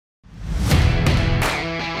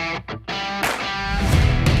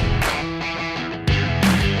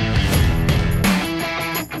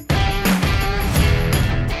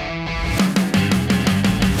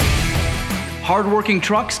Hardworking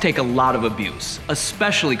trucks take a lot of abuse,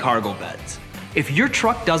 especially cargo beds. If your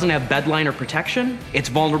truck doesn't have bed liner protection, it's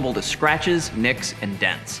vulnerable to scratches, nicks, and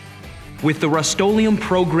dents. With the Rust-Oleum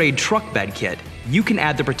Pro Grade Truck Bed Kit, you can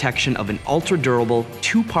add the protection of an ultra-durable,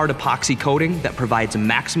 two-part epoxy coating that provides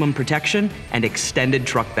maximum protection and extended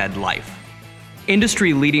truck bed life.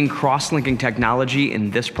 Industry-leading cross-linking technology in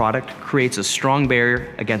this product creates a strong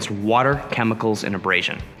barrier against water, chemicals, and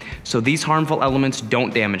abrasion, so these harmful elements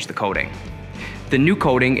don't damage the coating. The new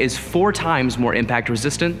coating is 4 times more impact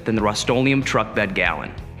resistant than the Rust-Oleum Truck Bed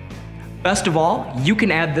Gallon. Best of all, you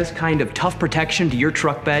can add this kind of tough protection to your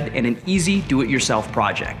truck bed in an easy do-it-yourself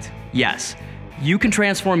project. Yes, you can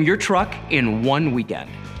transform your truck in 1 weekend.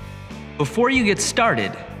 Before you get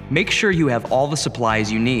started, make sure you have all the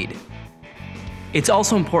supplies you need. It's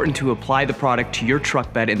also important to apply the product to your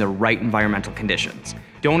truck bed in the right environmental conditions.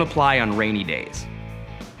 Don't apply on rainy days.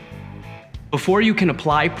 Before you can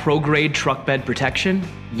apply pro-grade truck bed protection,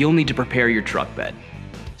 you'll need to prepare your truck bed.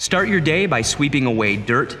 Start your day by sweeping away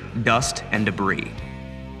dirt, dust, and debris.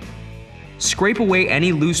 Scrape away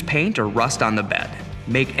any loose paint or rust on the bed.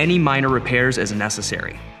 Make any minor repairs as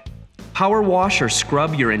necessary. Power wash or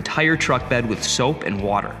scrub your entire truck bed with soap and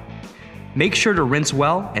water. Make sure to rinse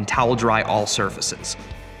well and towel dry all surfaces.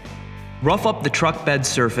 Rough up the truck bed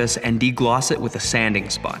surface and degloss it with a sanding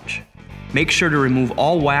sponge. Make sure to remove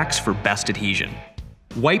all wax for best adhesion.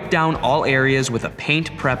 Wipe down all areas with a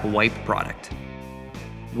paint prep wipe product.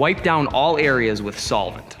 Wipe down all areas with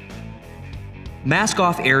solvent. Mask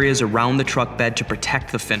off areas around the truck bed to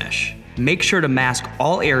protect the finish. Make sure to mask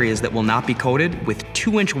all areas that will not be coated with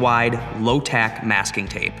 2-inch wide, low-tack masking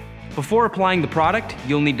tape. Before applying the product,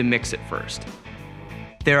 you'll need to mix it first.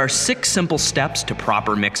 There are 6 simple steps to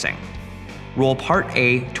proper mixing. Roll part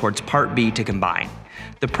A towards part B to combine.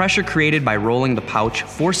 The pressure created by rolling the pouch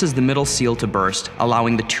forces the middle seal to burst,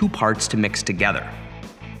 allowing the 2 parts to mix together.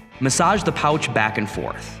 Massage the pouch back and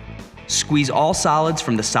forth. Squeeze all solids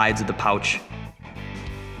from the sides of the pouch.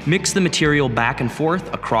 Mix the material back and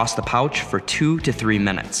forth across the pouch for 2 to 3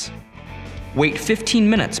 minutes. Wait 15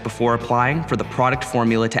 minutes before applying for the product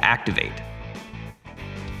formula to activate.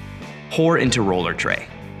 Pour into roller tray.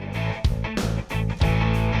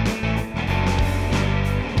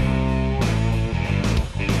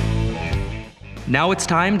 Now it's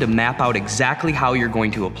time to map out exactly how you're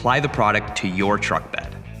going to apply the product to your truck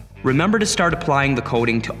bed. Remember to start applying the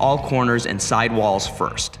coating to all corners and side walls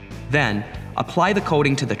first. Then, apply the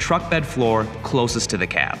coating to the truck bed floor closest to the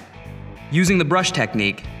cab. Using the brush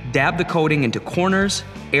technique, dab the coating into corners,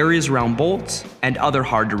 areas around bolts, and other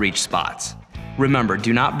hard-to-reach spots. Remember,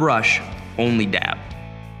 do not brush, only dab.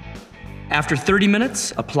 After 30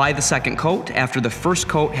 minutes, apply the second coat after the first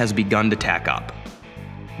coat has begun to tack up.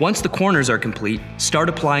 Once the corners are complete, start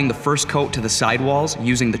applying the first coat to the sidewalls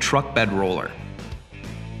using the truck bed roller.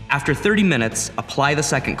 After 30 minutes, apply the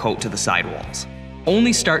second coat to the sidewalls.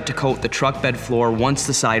 Only start to coat the truck bed floor once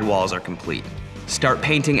the sidewalls are complete. Start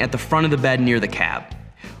painting at the front of the bed near the cab.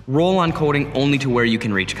 Roll on coating only to where you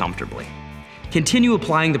can reach comfortably. Continue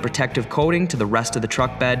applying the protective coating to the rest of the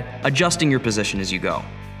truck bed, adjusting your position as you go.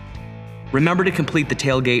 Remember to complete the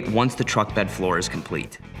tailgate once the truck bed floor is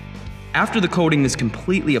complete. After the coating is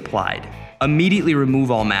completely applied, immediately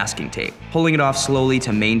remove all masking tape, pulling it off slowly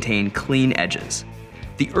to maintain clean edges.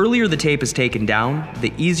 The earlier the tape is taken down,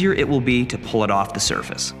 the easier it will be to pull it off the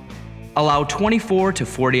surface. Allow 24 to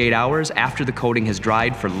 48 hours after the coating has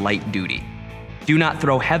dried for light duty. Do not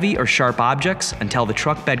throw heavy or sharp objects until the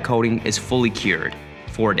truck bed coating is fully cured,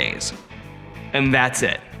 4 days. And that's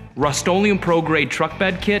it. Rust-Oleum Pro Grade Truck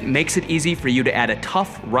Bed Kit makes it easy for you to add a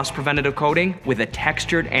tough rust preventative coating with a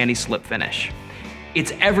textured anti-slip finish.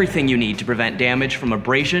 It's everything you need to prevent damage from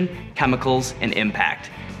abrasion, chemicals, and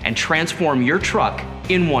impact, and transform your truck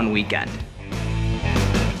in 1 weekend.